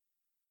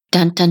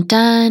Dun dun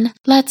dun,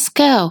 let's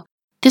go.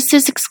 This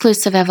is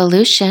Exclusive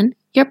Evolution,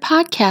 your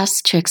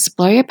podcast to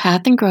explore your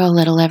path and grow a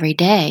little every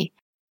day.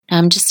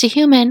 I'm just a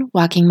human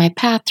walking my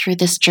path through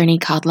this journey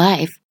called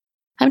life.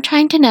 I'm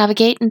trying to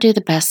navigate and do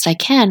the best I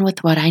can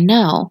with what I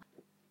know.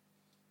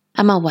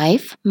 I'm a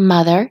wife,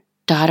 mother,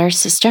 daughter,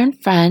 sister, and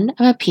friend.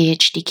 I'm a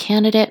PhD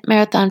candidate,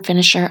 marathon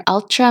finisher,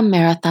 ultra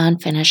marathon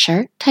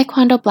finisher,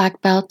 Taekwondo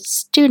black belt,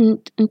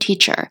 student, and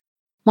teacher.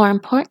 More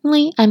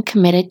importantly, I'm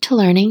committed to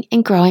learning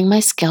and growing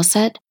my skill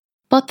set,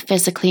 both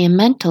physically and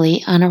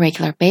mentally, on a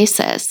regular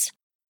basis.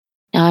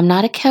 Now, I'm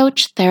not a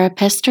coach,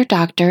 therapist, or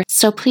doctor,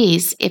 so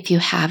please, if you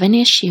have an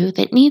issue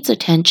that needs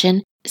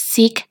attention,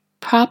 seek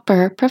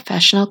proper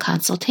professional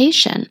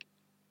consultation.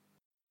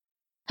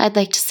 I'd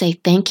like to say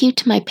thank you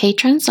to my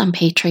patrons on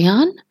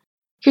Patreon.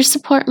 Your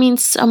support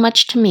means so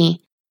much to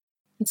me.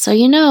 And so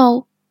you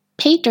know,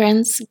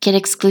 patrons get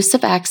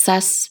exclusive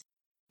access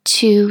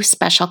to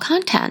special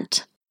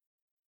content.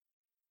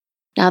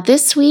 Now,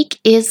 this week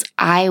is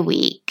I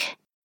Week.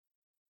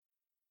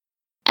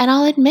 And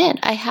I'll admit,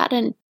 I had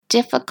a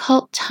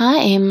difficult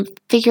time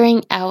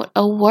figuring out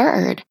a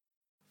word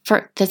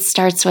that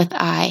starts with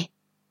I.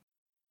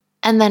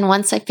 And then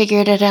once I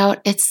figured it out,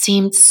 it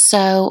seemed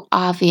so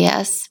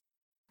obvious.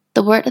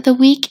 The word of the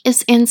week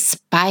is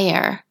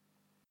inspire.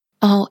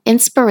 Oh,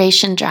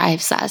 inspiration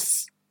drives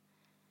us.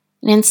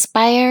 And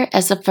inspire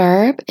as a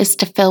verb is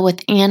to fill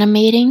with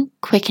animating,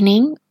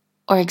 quickening,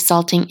 or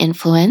exalting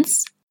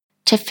influence,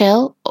 to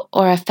fill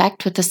or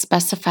affect with a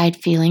specified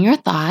feeling or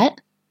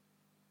thought,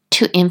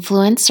 to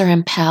influence or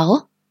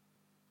impel,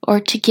 or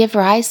to give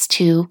rise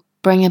to,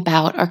 bring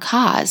about, or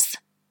cause.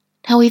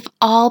 Now, we've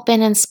all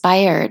been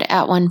inspired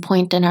at one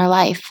point in our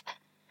life,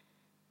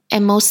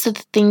 and most of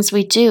the things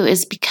we do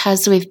is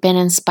because we've been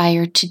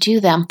inspired to do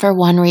them for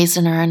one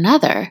reason or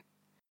another.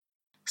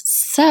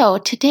 So,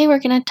 today we're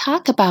going to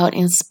talk about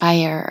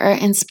inspire or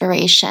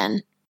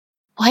inspiration.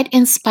 What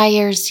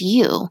inspires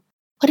you?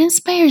 What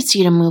inspires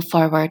you to move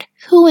forward?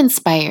 Who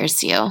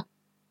inspires you?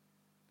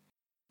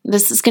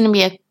 This is going to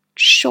be a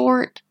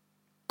short,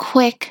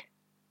 quick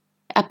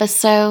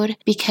episode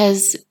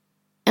because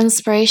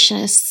inspiration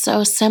is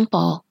so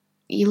simple.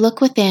 You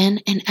look within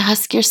and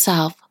ask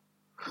yourself,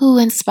 who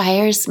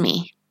inspires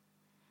me?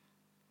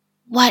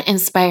 What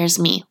inspires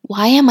me?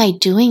 Why am I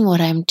doing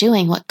what I'm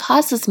doing? What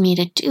causes me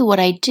to do what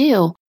I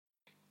do?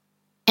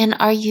 And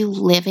are you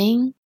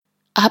living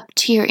up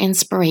to your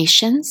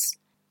inspirations?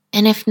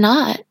 And if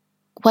not,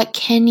 what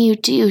can you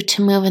do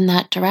to move in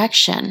that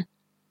direction?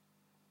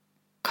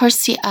 Of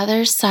course, the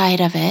other side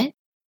of it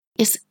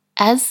is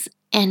as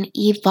an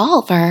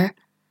evolver,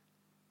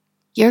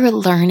 you're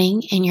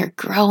learning and you're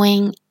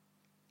growing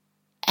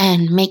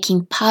and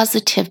making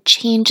positive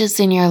changes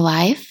in your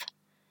life.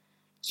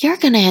 You're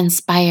going to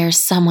inspire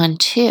someone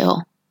too.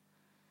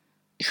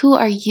 Who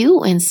are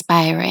you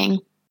inspiring?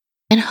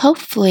 And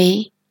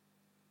hopefully,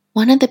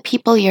 one of the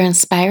people you're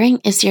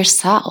inspiring is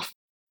yourself.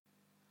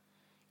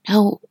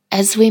 Now,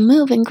 as we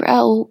move and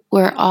grow,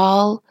 we're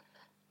all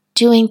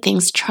doing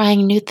things,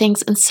 trying new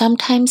things, and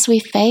sometimes we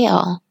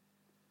fail.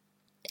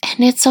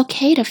 And it's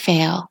okay to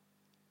fail.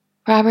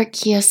 Robert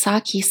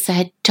Kiyosaki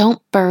said, don't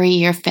bury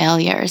your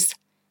failures.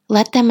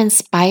 Let them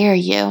inspire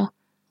you.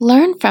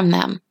 Learn from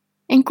them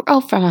and grow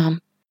from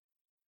them.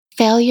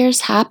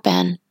 Failures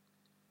happen,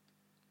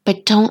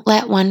 but don't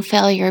let one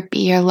failure be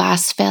your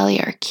last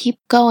failure. Keep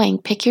going.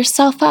 Pick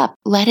yourself up.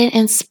 Let it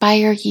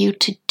inspire you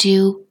to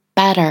do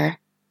better.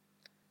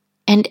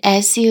 And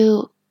as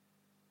you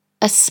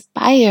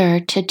aspire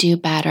to do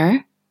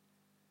better,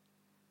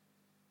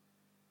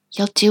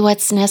 you'll do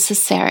what's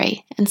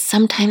necessary. And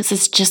sometimes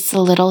it's just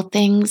the little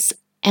things,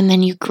 and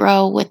then you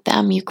grow with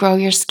them. You grow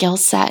your skill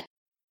set.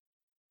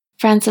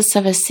 Francis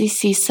of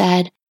Assisi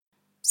said,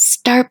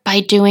 start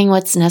by doing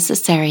what's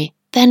necessary,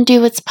 then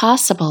do what's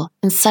possible.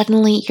 And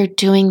suddenly you're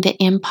doing the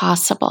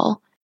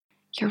impossible.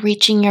 You're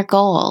reaching your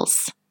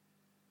goals.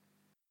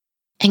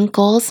 And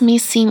goals may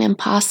seem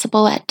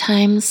impossible at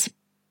times,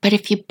 but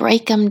if you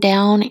break them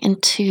down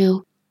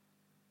into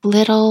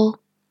little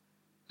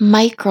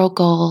micro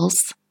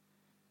goals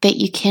that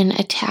you can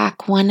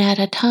attack one at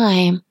a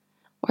time,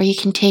 or you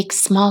can take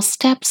small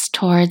steps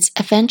towards,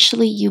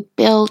 eventually you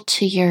build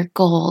to your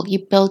goal, you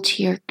build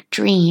to your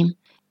dream.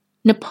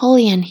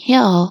 Napoleon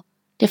Hill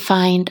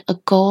defined a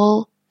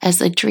goal as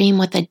a dream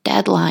with a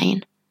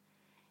deadline.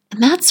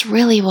 And that's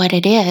really what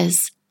it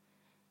is.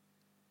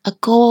 A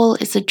goal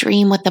is a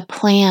dream with a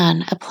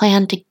plan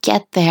to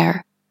get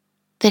there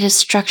that is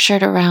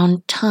structured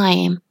around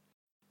time.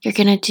 You're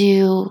going to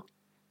do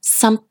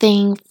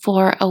something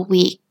for a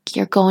week.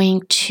 You're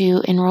going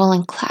to enroll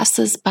in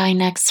classes by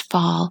next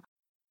fall.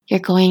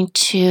 You're going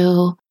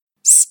to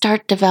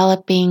start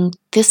developing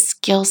this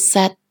skill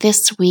set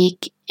this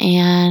week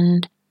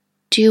and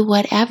do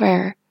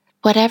whatever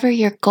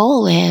your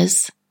goal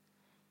is.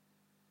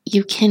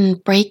 You can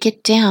break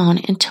it down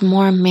into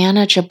more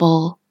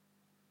manageable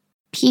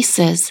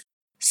pieces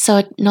so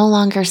it no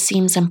longer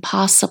seems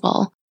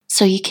impossible.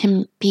 So you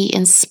can be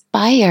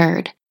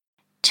inspired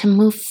to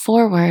move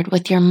forward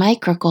with your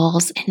micro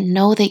goals and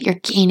know that you're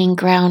gaining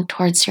ground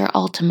towards your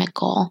ultimate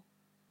goal.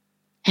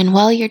 And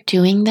while you're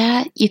doing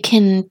that, you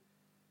can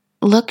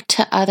look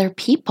to other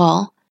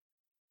people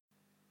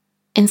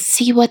and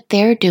see what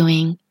they're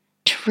doing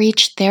to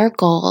reach their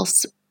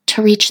goals,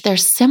 to reach their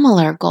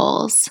similar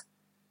goals.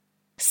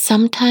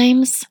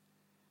 Sometimes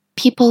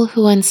people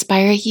who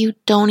inspire you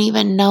don't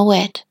even know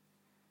it,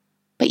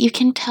 but you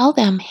can tell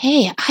them,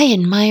 hey, I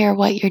admire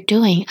what you're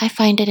doing. I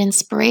find it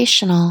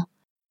inspirational.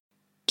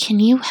 Can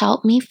you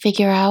help me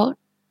figure out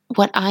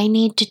what I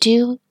need to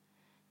do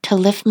to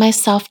lift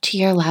myself to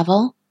your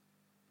level?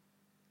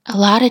 A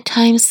lot of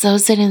times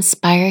those that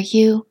inspire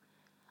you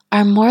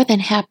are more than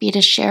happy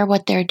to share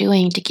what they're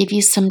doing to give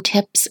you some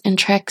tips and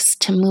tricks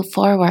to move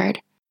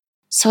forward.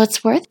 So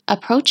it's worth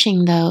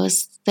approaching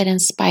those that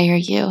inspire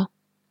you.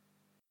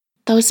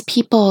 Those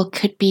people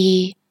could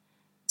be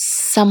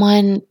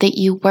someone that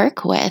you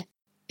work with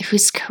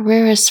whose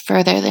career is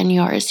further than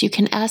yours. You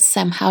can ask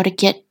them how to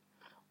get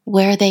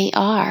where they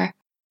are.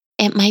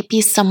 It might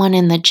be someone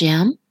in the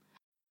gym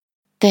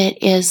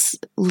that is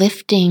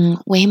lifting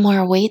way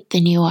more weight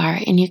than you are,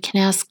 and you can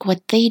ask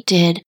what they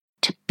did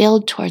to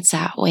build towards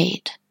that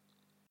weight.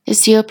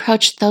 As you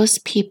approach those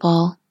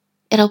people,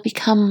 it'll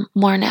become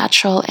more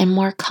natural and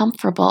more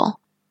comfortable,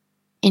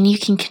 and you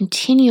can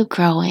continue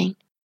growing.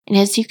 And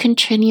as you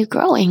continue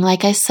growing,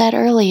 like I said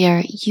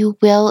earlier, you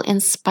will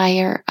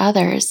inspire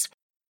others.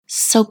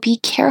 So be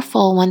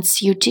careful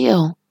once you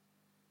do.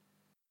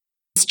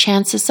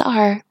 Chances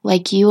are,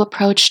 like you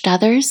approached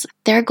others,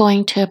 they're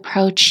going to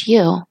approach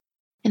you.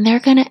 And they're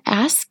going to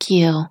ask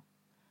you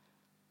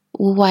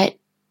what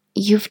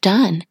you've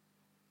done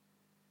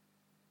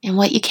and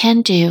what you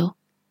can do.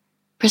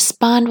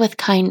 Respond with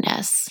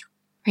kindness.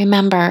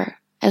 Remember,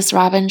 as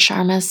Robin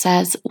Sharma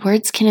says,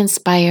 words can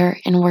inspire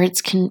and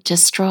words can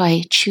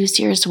destroy. Choose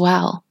yours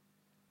well.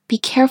 Be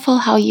careful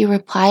how you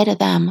reply to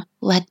them.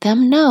 Let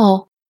them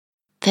know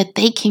that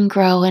they can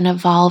grow and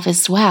evolve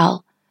as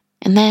well.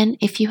 And then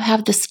if you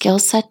have the skill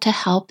set to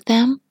help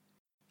them,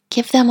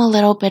 give them a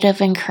little bit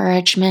of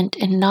encouragement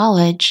and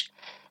knowledge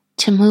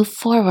to move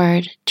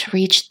forward to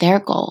reach their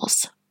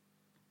goals.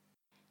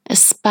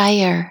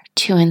 Aspire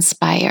to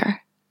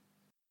inspire.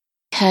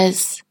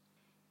 Because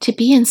to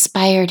be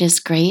inspired is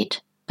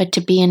great, but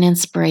to be an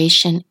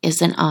inspiration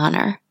is an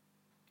honor.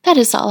 That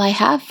is all I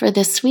have for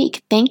this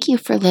week. Thank you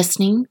for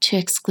listening to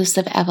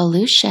Exclusive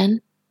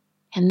Evolution.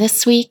 And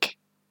this week,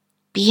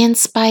 be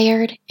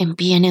inspired and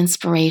be an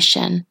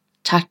inspiration.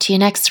 Talk to you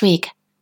next week.